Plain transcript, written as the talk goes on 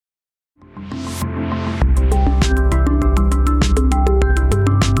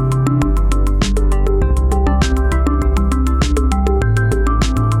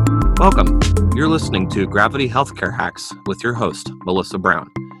listening to Gravity Healthcare Hacks with your host, Melissa Brown,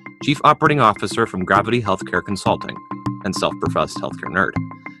 Chief Operating Officer from Gravity Healthcare Consulting and self-professed healthcare nerd.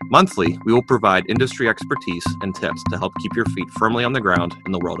 Monthly, we will provide industry expertise and tips to help keep your feet firmly on the ground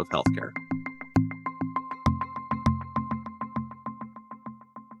in the world of healthcare.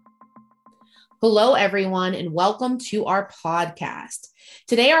 Hello, everyone, and welcome to our podcast.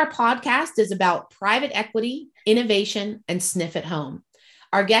 Today, our podcast is about private equity, innovation, and Sniff at Home.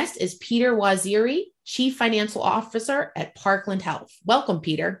 Our guest is Peter Waziri, Chief Financial Officer at Parkland Health. Welcome,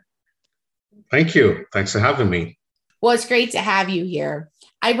 Peter. Thank you. Thanks for having me. Well, it's great to have you here.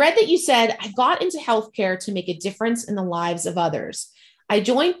 I read that you said, I got into healthcare to make a difference in the lives of others. I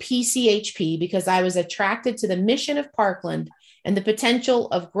joined PCHP because I was attracted to the mission of Parkland and the potential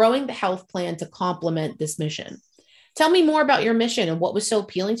of growing the health plan to complement this mission. Tell me more about your mission and what was so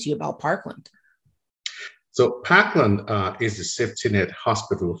appealing to you about Parkland. So Parkland is the safety net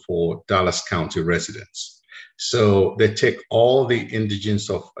hospital for Dallas County residents. So they take all the indigents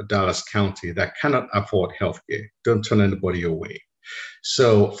of Dallas County that cannot afford healthcare. Don't turn anybody away.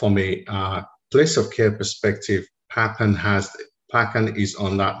 So from a place of care perspective, Parkland is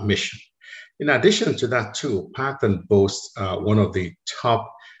on that mission. In addition to that, too, Parkland boasts one of the top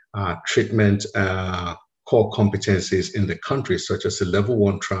treatment core competencies in the country, such as the Level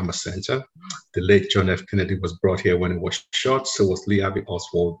 1 Trauma Center. The late John F. Kennedy was brought here when he was shot, so was Lee Harvey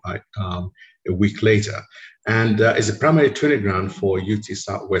Oswald a week later. And is a primary training ground for UT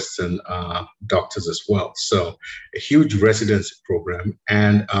Southwestern doctors as well. So a huge residency program,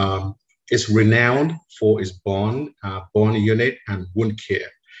 and it's renowned for its burn unit and wound care.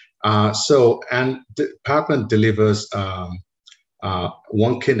 Parkland delivers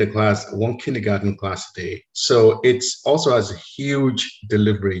one kindergarten class a day. So it's also has a huge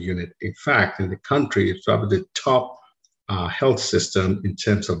delivery unit. In fact, in the country, it's probably the top health system in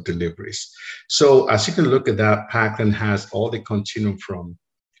terms of deliveries. So as you can look at that, Parkland has all the continuum from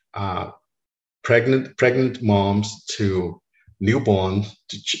pregnant moms to newborn,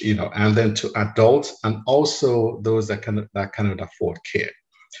 and then to adults, and also those that cannot afford care.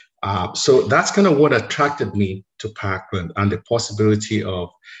 So that's kind of what attracted me to Parkland and the possibility of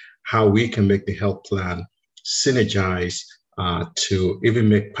how we can make the health plan synergize to even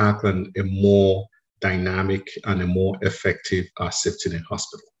make Parkland a more dynamic and a more effective safety net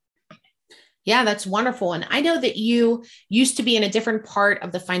hospital. Yeah, that's wonderful. And I know that you used to be in a different part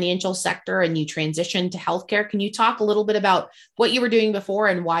of the financial sector and you transitioned to healthcare. Can you talk a little bit about what you were doing before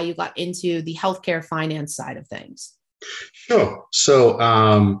and why you got into the healthcare finance side of things? Sure. So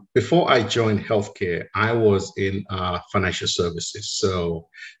before I joined healthcare, I was in financial services. So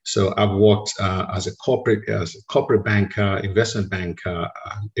I've worked as a corporate banker, investment banker,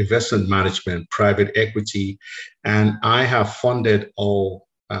 investment management, private equity, and I have funded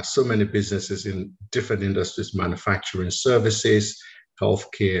so many businesses in different industries: manufacturing, services,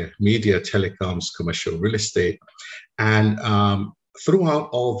 healthcare, media, telecoms, commercial real estate, and throughout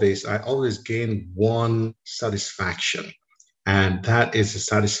all this, I always gain one satisfaction, and that is the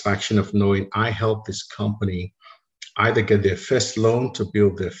satisfaction of knowing I helped this company either get their first loan to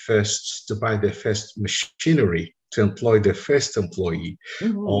buy their first machinery to employ their first employee,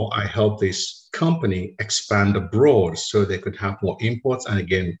 or I helped this company expand abroad so they could have more imports and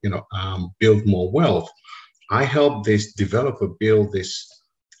again, build more wealth. I helped this developer build this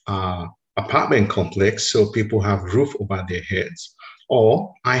apartment complex so people have roof over their heads.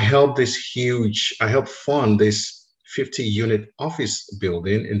 Or I helped fund this 50-unit office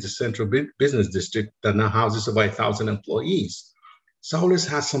building in the central business district that now houses over 1,000 employees. So I always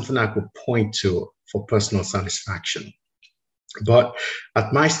had something I could point to for personal satisfaction. But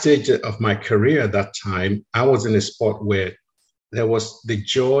at my stage of my career at that time, I was in a spot where there was the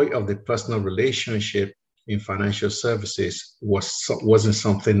joy of the personal relationship in financial services wasn't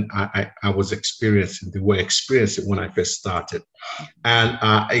something I was experiencing the way I experienced it when I first started. And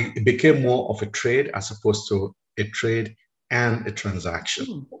it became more of a trade as opposed to a trade and a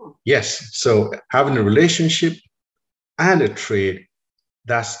transaction. Yes, so having a relationship and a trade,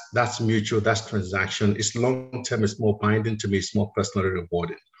 that's mutual, that's transaction. It's long-term, it's more binding to me, it's more personally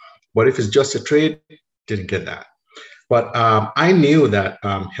rewarding. But if it's just a trade, didn't get that. But I knew that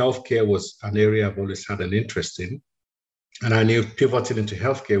healthcare was an area I've always had an interest in. And I knew pivoting into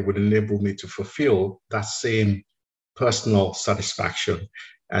healthcare would enable me to fulfill that same personal satisfaction,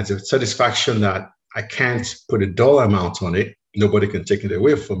 as a satisfaction that I can't put a dollar amount on it. Nobody can take it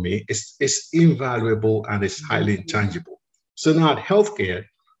away from me. It's invaluable and it's highly intangible. So now at healthcare,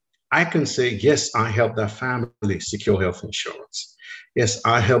 I can say, yes, I help that family secure health insurance. Yes,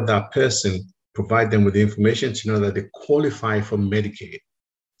 I help that person provide them with the information to know that they qualify for Medicaid.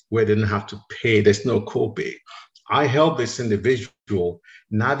 where they didn't have to pay. There's no copay. I help this individual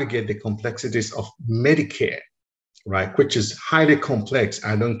navigate the complexities of Medicare, right, which is highly complex.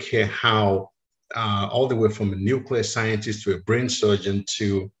 I don't care how, all the way from a nuclear scientist to a brain surgeon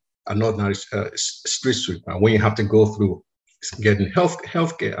to an ordinary street sweeper. When you have to go through getting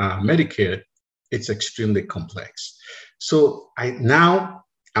healthcare, Medicare, it's extremely complex. So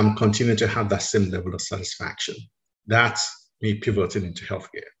I'm continuing to have that same level of satisfaction. That's me pivoting into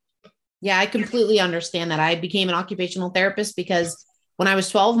healthcare. Yeah, I completely understand that. I became an occupational therapist because when I was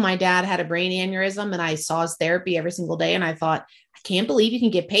 12, my dad had a brain aneurysm and I saw his therapy every single day. And I thought, I can't believe you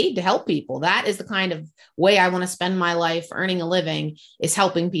can get paid to help people. That is the kind of way I want to spend my life earning a living, is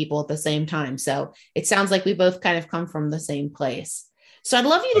helping people at the same time. So it sounds like we both kind of come from the same place. So I'd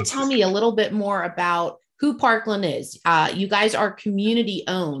love you to tell me a little bit more about who Parkland is. You guys are community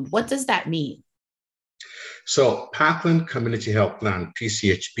owned. What does that mean? So Parkland Community Health Plan,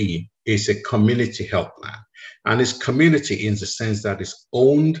 PCHP, is a community health plan. And it's community in the sense that it's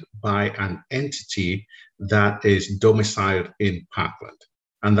owned by an entity that is domiciled in Parkland,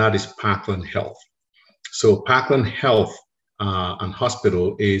 and that is Parkland Health. So Parkland Health and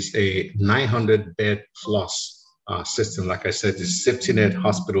Hospital is a 900-bed plus system. Like I said, it's a safety net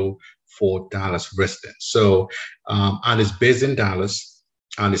hospital for Dallas residents. So, and it's based in Dallas,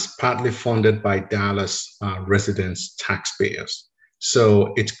 and it's partly funded by Dallas residents, taxpayers.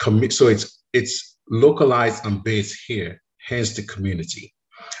 So it's localized and based here, hence the community.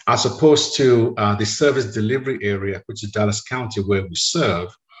 As opposed to the service delivery area, which is Dallas County, where we serve,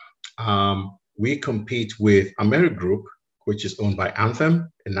 we compete with Amerigroup, which is owned by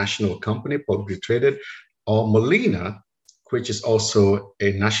Anthem, a national company, publicly traded, or Molina, which is also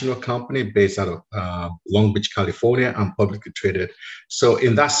a national company based out of Long Beach, California, and publicly traded. So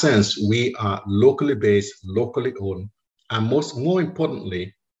in that sense, we are locally based, locally owned, and more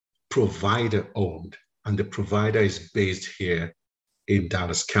importantly, provider owned. And the provider is based here in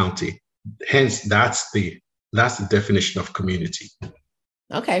Dallas County. Hence, that's the definition of community.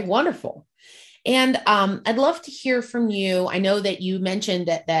 Okay, wonderful. And I'd love to hear from you. I know that you mentioned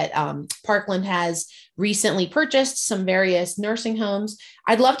that Parkland has recently purchased some various nursing homes.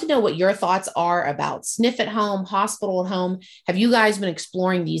 I'd love to know what your thoughts are about SNF at home, hospital at home. Have you guys been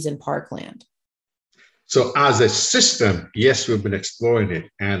exploring these in Parkland? So as a system, yes, we've been exploring it,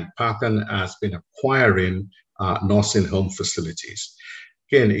 and Parkland has been acquiring nursing home facilities.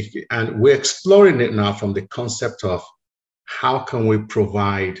 Again, and we're exploring it now from the concept of how can we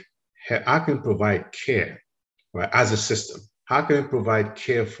provide care, right, as a system? How can we provide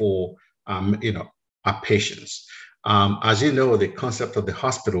care for our patients? As you know, the concept of the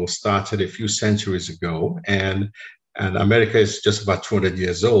hospital started a few centuries ago, and America is just about 200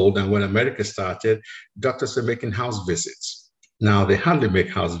 years old. And when America started, doctors were making house visits. Now they hardly make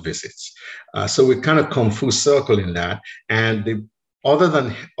house visits. So we kind of come full circle in that. And other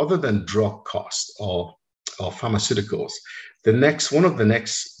than drug costs or pharmaceuticals, one of the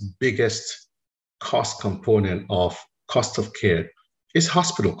next biggest cost component of cost of care is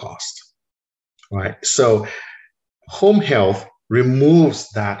hospital cost, right? So home health removes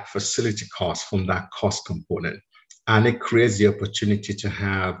that facility cost from that cost component, and it creates the opportunity to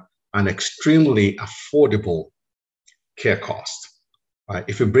have an extremely affordable care cost, right?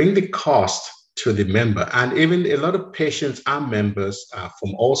 If you bring the cost to the member, and even a lot of patients are members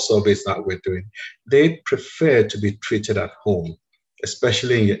from all surveys that we're doing, they prefer to be treated at home,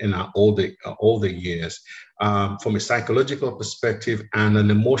 especially in our older years. From a psychological perspective and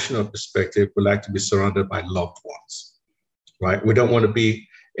an emotional perspective, we like to be surrounded by loved ones, right? We don't want to be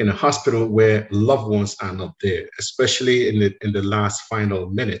in a hospital where loved ones are not there, especially in the last final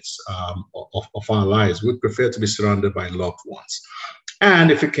minutes of our lives. We prefer to be surrounded by loved ones.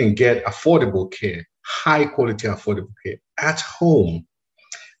 And if we can get affordable care, high quality affordable care at home,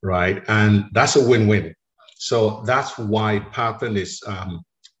 right? And that's a win-win. So that's why Parkland is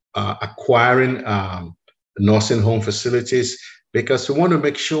acquiring nursing home facilities, because we want to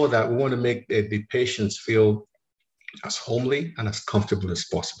make sure that we want to make the patients feel as homely and as comfortable as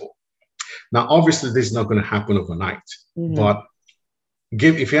possible. Now, obviously, this is not going to happen overnight, but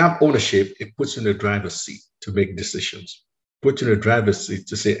if you have ownership, it puts you in the driver's seat to make decisions, put you in the driver's seat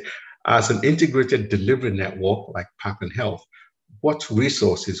to say, as an integrated delivery network like Parkland Health, what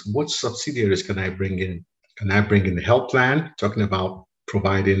resources, what subsidiaries can I bring in? Can I bring in the health plan, talking about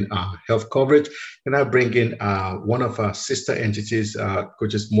providing health coverage? Can I bring in one of our sister entities,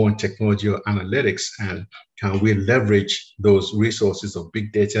 which is more in technology or analytics? And can we leverage those resources of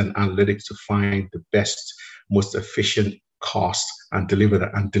big data and analytics to find the best, most efficient cost and deliver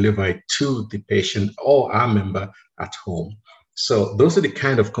it to the patient or our member at home? So those are the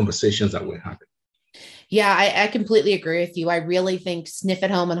kind of conversations that we're having. Yeah, I completely agree with you. I really think SNF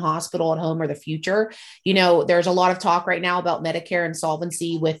at home and hospital at home are the future. You know, there's a lot of talk right now about Medicare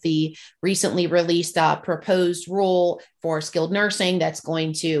insolvency with the recently released proposed rule for skilled nursing that's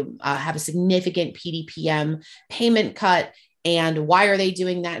going to have a significant PDPM payment cut. And why are they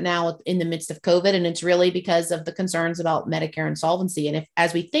doing that now in the midst of COVID? And it's really because of the concerns about Medicare insolvency. And if,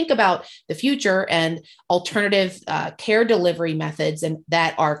 as we think about the future and alternative care delivery methods and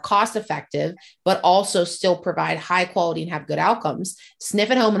that are cost effective, but also still provide high quality and have good outcomes, SNF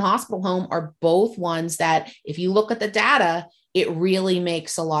at home and hospital home are both ones that, if you look at the data, it really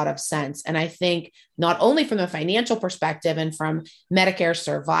makes a lot of sense. And I think not only from a financial perspective and from Medicare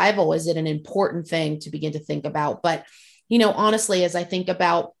survival is it an important thing to begin to think about, but you know, honestly, as I think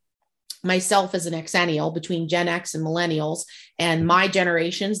about myself as an exennial between Gen X and millennials and my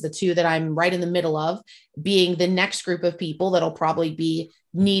generations, the two that I'm right in the middle of, being the next group of people that'll probably be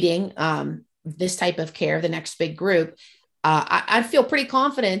needing this type of care, the next big group. I feel pretty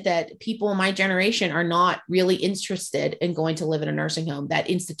confident that people in my generation are not really interested in going to live in a nursing home. That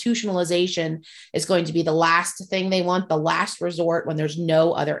institutionalization is going to be the last thing they want, the last resort when there's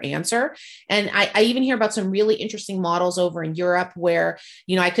no other answer. And I even hear about some really interesting models over in Europe where,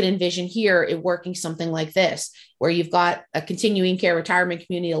 you know, I could envision here it working something like this, where you've got a continuing care retirement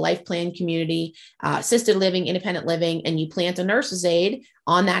community, a life plan community, assisted living, independent living, and you plant a nurse's aide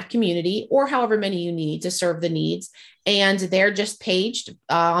on that community or however many you need to serve the needs. And they're just paged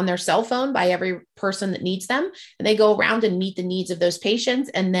on their cell phone by every person that needs them. And they go around and meet the needs of those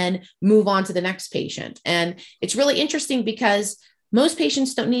patients and then move on to the next patient. And it's really interesting because most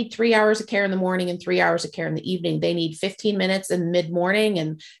patients don't need 3 hours of care in the morning and 3 hours of care in the evening. They need 15 minutes in mid-morning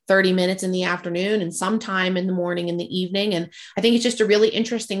and 30 minutes in the afternoon and sometime in the morning and the evening. And I think it's just a really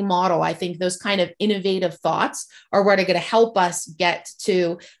interesting model. I think those kind of innovative thoughts are what are going to help us get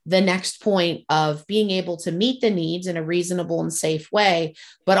to the next point of being able to meet the needs in a reasonable and safe way,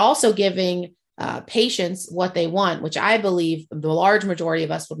 but also giving patients what they want, which I believe the large majority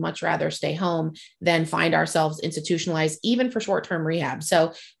of us would much rather stay home than find ourselves institutionalized, even for short-term rehab.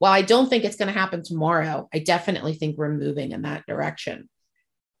 So while I don't think it's going to happen tomorrow, I definitely think we're moving in that direction.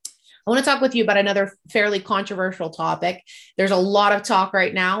 I want to talk with you about another fairly controversial topic. There's a lot of talk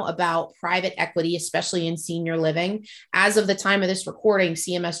right now about private equity, especially in senior living. As of the time of this recording,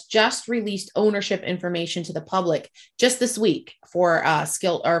 CMS just released ownership information to the public just this week for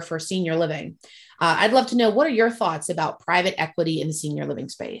for senior living. I'd love to know, what are your thoughts about private equity in the senior living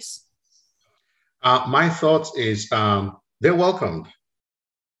space? My thoughts is they're welcomed.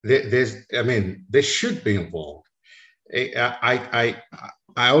 They should be involved.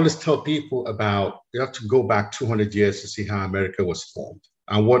 I always tell people about, you have to go back 200 years to see how America was formed.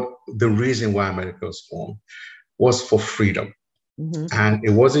 And what the reason why America was formed was for freedom. Mm-hmm. And it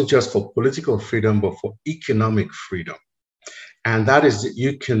wasn't just for political freedom, but for economic freedom. And that is that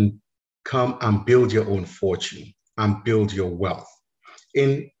you can come and build your own fortune and build your wealth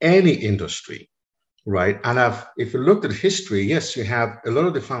in any industry, right? And if you looked at history, yes, you have a lot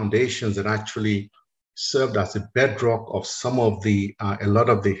of the foundations that actually served as a bedrock of some of a lot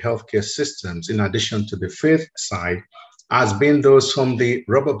of the healthcare systems, in addition to the faith side, has been those from the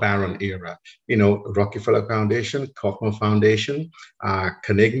robber baron era. You know, Rockefeller Foundation, Kauffman Foundation,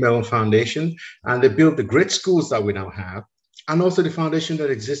 Carnegie Mellon Foundation, and they built the great schools that we now have, and also the foundation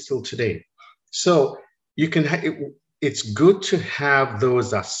that exists till today. So you can, it's good to have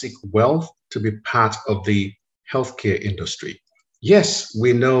those that seek wealth to be part of the healthcare industry. Yes,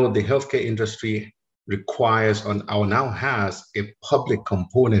 we know the healthcare industry requires or now has a public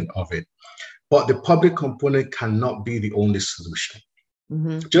component of it, but the public component cannot be the only solution.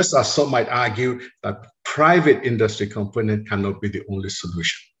 Mm-hmm. Just as some might argue that private industry component cannot be the only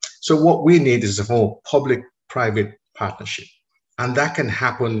solution. So what we need is a form of public-private partnership, and that can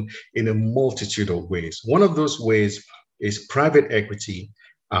happen in a multitude of ways. One of those ways is private equity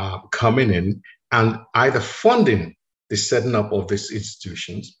coming in and either funding the setting up of these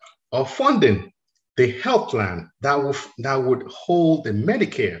institutions or funding the health plan that would hold the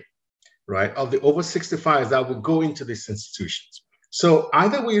Medicare, right, of the over 65s that would go into these institutions. So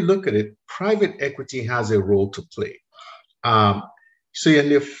either way you look at it, private equity has a role to play. So you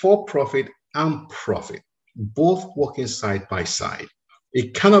need for-profit and profit, both working side by side.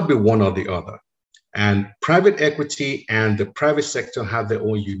 It cannot be one or the other. And private equity and the private sector have their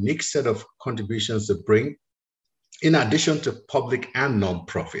own unique set of contributions to bring, in addition to public and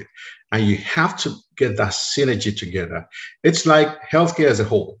nonprofit. And you have to get that synergy together. It's like healthcare as a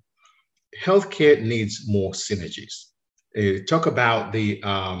whole. Healthcare needs more synergies. Talk about the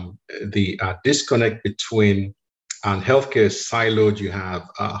disconnect between And healthcare is siloed. You have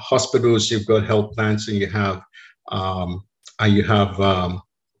hospitals, you've got health plans, and you have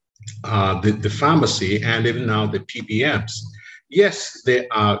the pharmacy, and even now the PBMs. Yes, there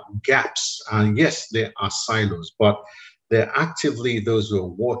are gaps, and yes, there are silos, but they're actively those who are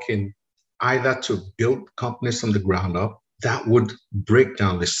working either to build companies from the ground up that would break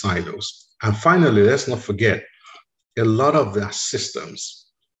down the silos. And finally, let's not forget, a lot of their systems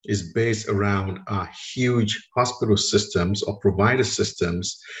is based around huge hospital systems or provider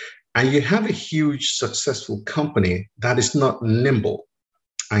systems. And you have a huge successful company that is not nimble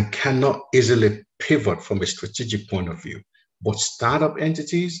and cannot easily pivot from a strategic point of view. But startup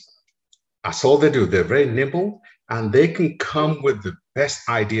entities, that's all they do. They're very nimble, and they can come with the best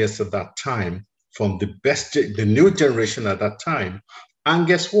ideas at that time from the new generation at that time. And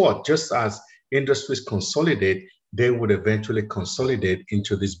guess what? Just as industries consolidate, they would eventually consolidate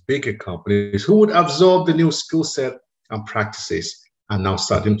into these bigger companies who would absorb the new skill set and practices and now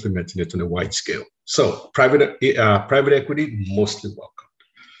start implementing it on a wide scale. So private equity, mostly welcome.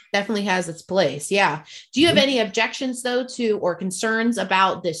 Definitely has its place. Yeah. Do you have any objections, though, to or concerns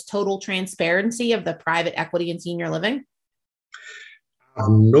about this total transparency of the private equity and senior living? I have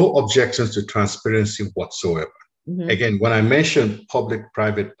no objections to transparency whatsoever. Again, when I mentioned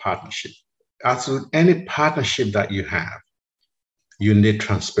public-private partnership, as with any partnership that you have, you need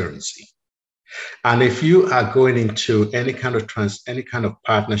transparency. And if you are going into any kind of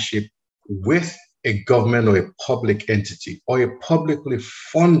partnership with a government or a public entity or a publicly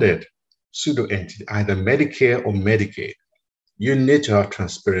funded pseudo entity, either Medicare or Medicaid, you need to have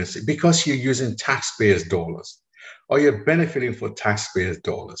transparency because you're using taxpayers' dollars or you're benefiting for taxpayers'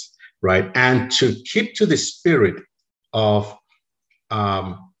 dollars, right? And to keep to the spirit of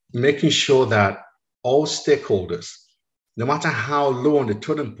making sure that all stakeholders, no matter how low on the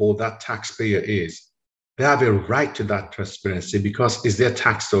totem pole that taxpayer is, they have a right to that transparency because it's their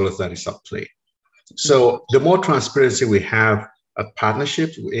tax dollars that is at play. So the more transparency we have at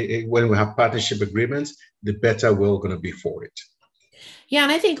partnerships, when we have partnership agreements, the better we're going to be for it. Yeah.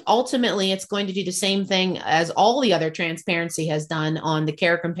 And I think ultimately it's going to do the same thing as all the other transparency has done on the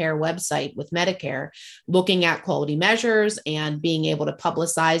Care Compare website with Medicare, looking at quality measures and being able to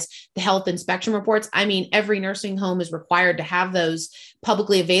publicize the health inspection reports. I mean, every nursing home is required to have those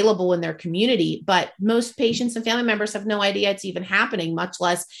publicly available in their community, but most patients and family members have no idea it's even happening, much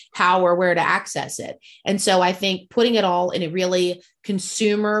less how or where to access it. And so I think putting it all in a really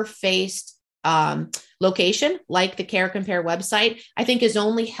consumer-faced location like the Care Compare website, I think has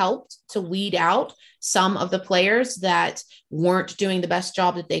only helped to weed out some of the players that weren't doing the best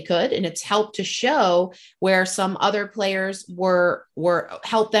job that they could. And it's helped to show where some other players were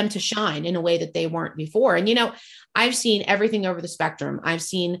helped them to shine in a way that they weren't before. And, you know, I've seen everything over the spectrum. I've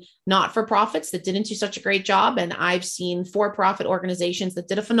seen not-for-profits that didn't do such a great job, and I've seen for-profit organizations that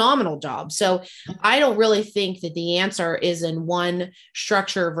did a phenomenal job. So I don't really think that the answer is in one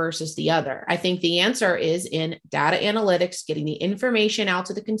structure versus the other. I think the answer is in data analytics, getting the information out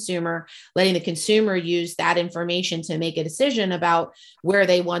to the consumer, letting the consumer use that information to make a decision about where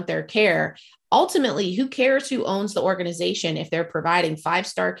they want their care. Ultimately, who cares who owns the organization if they're providing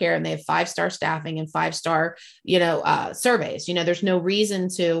 5-star care and they have 5-star staffing and 5-star, surveys? You know, there's no reason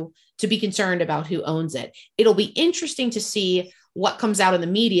to be concerned about who owns it. It'll be interesting to see what comes out in the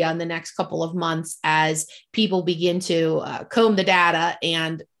media in the next couple of months as people begin to comb the data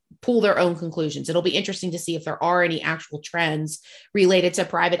and pull their own conclusions. It'll be interesting to see if there are any actual trends related to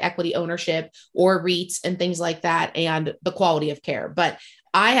private equity ownership or REITs and things like that and the quality of care. But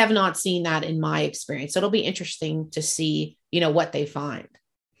I have not seen that in my experience. So it'll be interesting to see, what they find.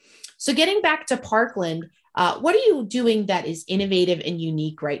 So getting back to Parkland, what are you doing that is innovative and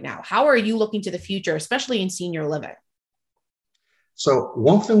unique right now? How are you looking to the future, especially in senior living? So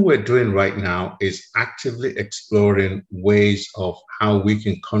one thing we're doing right now is actively exploring ways of how we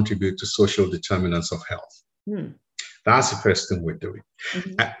can contribute to social determinants of health. That's the first thing we're doing.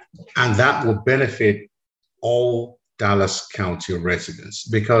 And that will benefit all Dallas County residents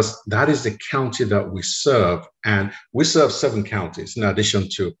because that is the county that we serve. And we serve 7 counties in addition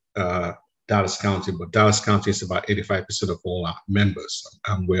to Dallas County, but Dallas County is about 85% of all our members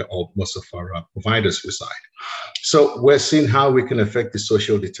and where most of our providers reside. So we're seeing how we can affect the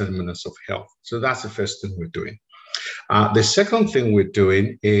social determinants of health. So that's the first thing we're doing. The second thing we're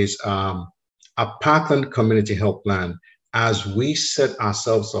doing is a Parkland Community Health Plan. As we set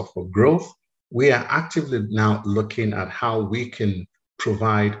ourselves up for growth, we are actively now looking at how we can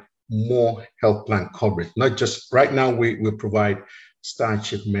provide more health plan coverage. Not just right now, we provide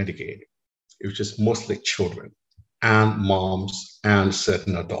Starship Medicaid, which is mostly children. and moms and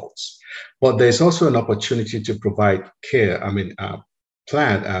certain adults. But there's also an opportunity to provide care,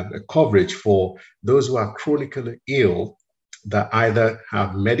 coverage for those who are chronically ill that either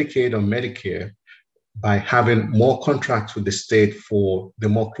have Medicaid or Medicare, by having more contracts with the state for the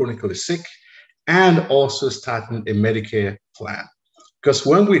more chronically sick, and also starting a Medicare plan. Because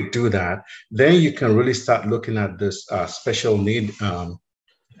when we do that, then you can really start looking at this special need,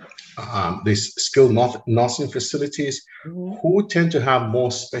 these skilled nursing facilities, who tend to have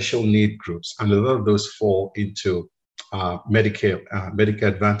more special need groups, and a lot of those fall into Medicare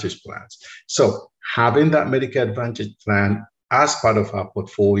Advantage plans. So having that Medicare Advantage plan as part of our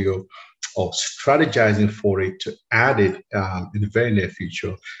portfolio, or strategizing for it to add it in the very near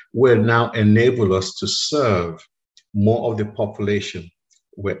future, will now enable us to serve more of the population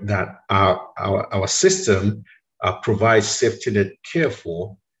that our system provides safety net care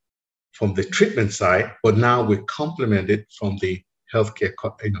for from the treatment side, but now we complement it from the healthcare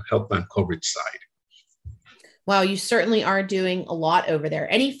health plan coverage side. Wow, you certainly are doing a lot over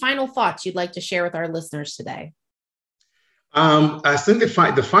there. Any final thoughts you'd like to share with our listeners today? I think the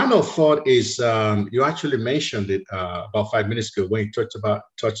final thought is you actually mentioned it about 5 minutes ago when you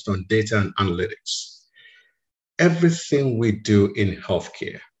touched on data and analytics. Everything we do in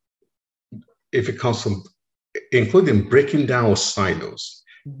healthcare, if it comes from, including breaking down silos,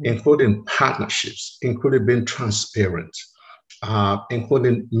 including partnerships, including being transparent,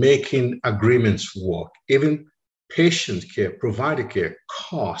 including making agreements work, even patient care, provider care,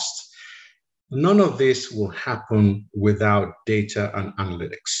 cost. None of this will happen without data and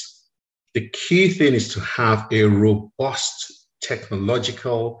analytics. The key thing is to have a robust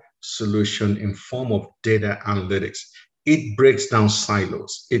technological solution in form of data analytics. It breaks down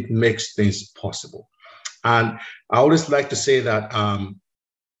silos. It makes things possible. And I always like to say that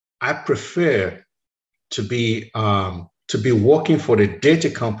I prefer to be working for the data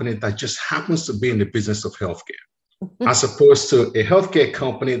company that just happens to be in the business of healthcare, as opposed to a healthcare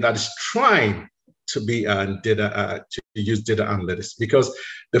company that is trying to be to use data analytics. Because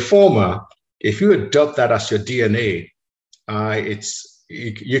the former, if you adopt that as your DNA,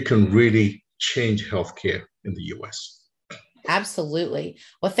 you can really change healthcare in the US. Absolutely.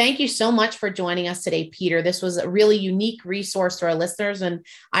 Well, thank you so much for joining us today, Peter. This was a really unique resource to our listeners, and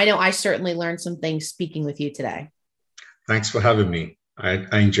I know I certainly learned some things speaking with you today. Thanks for having me. I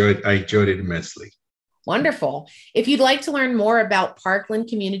enjoyed it immensely. Wonderful. If you'd like to learn more about Parkland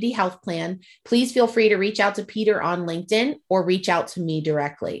Community Health Plan, please feel free to reach out to Peter on LinkedIn or reach out to me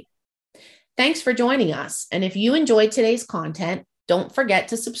directly. Thanks for joining us. And if you enjoyed today's content, don't forget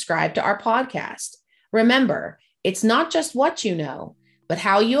to subscribe to our podcast. Remember, it's not just what you know, but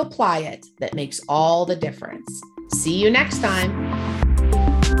how you apply it that makes all the difference. See you next time.